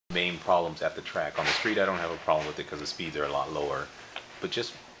main problems at the track. On the street, I don't have a problem with it because the speeds are a lot lower. But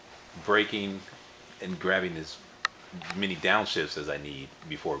just braking and grabbing as many downshifts as I need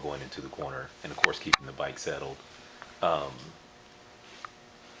before going into the corner, and of course keeping the bike settled. Um,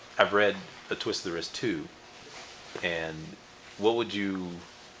 I've read A Twist of the Wrist 2, and what would you?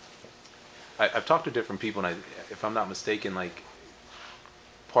 I've talked to different people, and if I'm not mistaken, like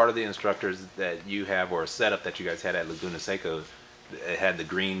part of the instructors that you have or a setup that you guys had at Laguna Seca, it had the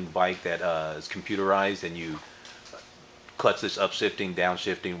green bike that is computerized, and you clutch this upshifting,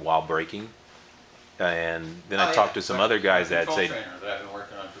 downshifting while braking. And then I talked to some other guys that say, trainer that I've been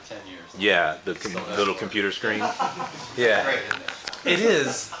working on for 10 years. yeah, the little computer screen. Yeah, Great, isn't it? it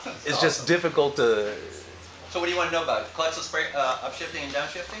is. It's just difficult to. So what do you want to know about it? Clutchless brake, upshifting and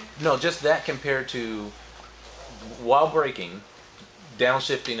downshifting? No, just that compared to while braking,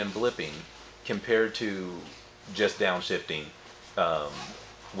 downshifting and blipping, compared to just downshifting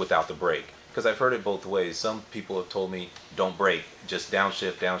without the brake. Because I've heard it both ways. Some people have told me don't brake, just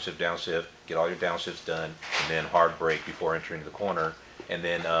downshift, downshift, downshift, get all your downshifts done, and then hard brake before entering the corner. And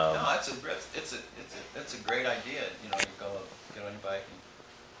then no, that's a great idea. You know, you get on your bike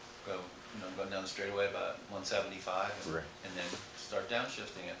and go down the straightaway about 175, and, right. and then start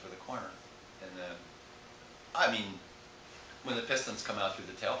downshifting it for the corner. And then, I mean, when the pistons come out through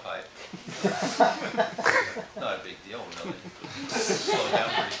the tailpipe, not a big deal. Really. Slow down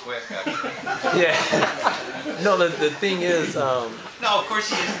pretty quick, actually. Yeah. No, the thing is. No, of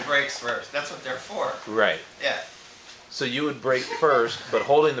course you use the brakes first. That's what they're for. Right. Yeah. So you would brake first, but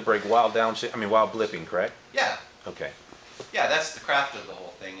holding the brake while while blipping, correct? Yeah. Okay. Yeah, that's the craft of the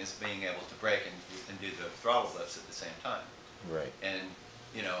whole thing, is being able to brake and do the throttle lifts at the same time. Right. And,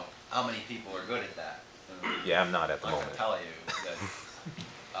 you know, how many people are good at that? Yeah, I'm not at the I moment. can tell you that.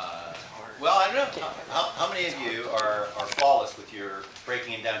 Well, I don't know. How many of you are flawless with your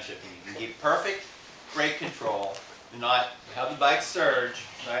braking and downshifting? You can keep perfect brake control. Do not have the bike surge,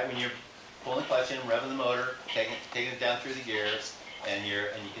 right? When you're pulling the clutch in, revving the motor, taking it down through the gears, and you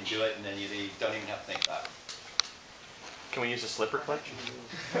can do it, and then you don't even have to think about it. Can we use a slipper clutch?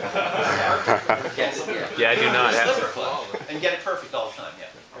 Yes, Yeah, I do not have slipper clutch, and get it perfect all the time. Yeah.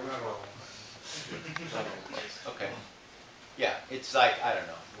 Okay. Yeah, it's like, I don't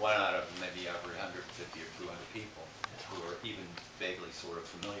know, one out of maybe every 150 or 200 people who are even vaguely sort of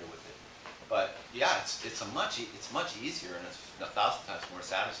familiar with it. But yeah, it's much easier, and it's 1,000 times more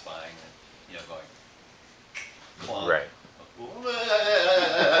satisfying than, you know, going clunk. Right.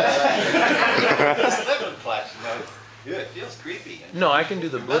 Slipper clutch, you know. Yeah, it feels creepy. No, I can do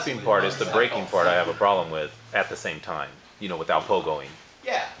the blipping part. It's the braking part I have a problem with at the same time. You know, without pogoing.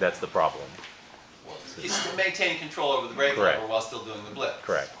 Yeah. That's the problem. It's maintaining control over the brake Correct. lever while still doing the blip.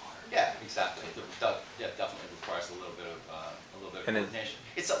 Correct. Yeah, exactly. Yeah, definitely requires a little bit of And coordination.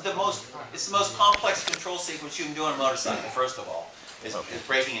 It's the most complex control sequence you can do on a motorcycle. First of all, is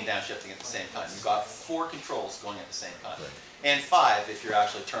braking and downshifting at the same time. You've got 4 controls going at the same time, Right. and 5 if you're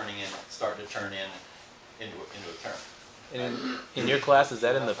actually starting to turn into a turn. And in your class, is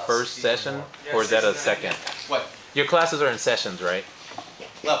that in the first session, or is that a second? What Your classes are in sessions, right?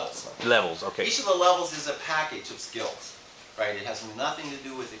 levels? Levels, okay. Each of the levels is a package of skills, right? It has nothing to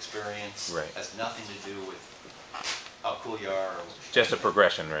do with experience. Right. Has nothing to do with how cool you are. Just a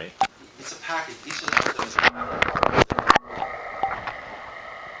progression, right? It's a package. Each of them is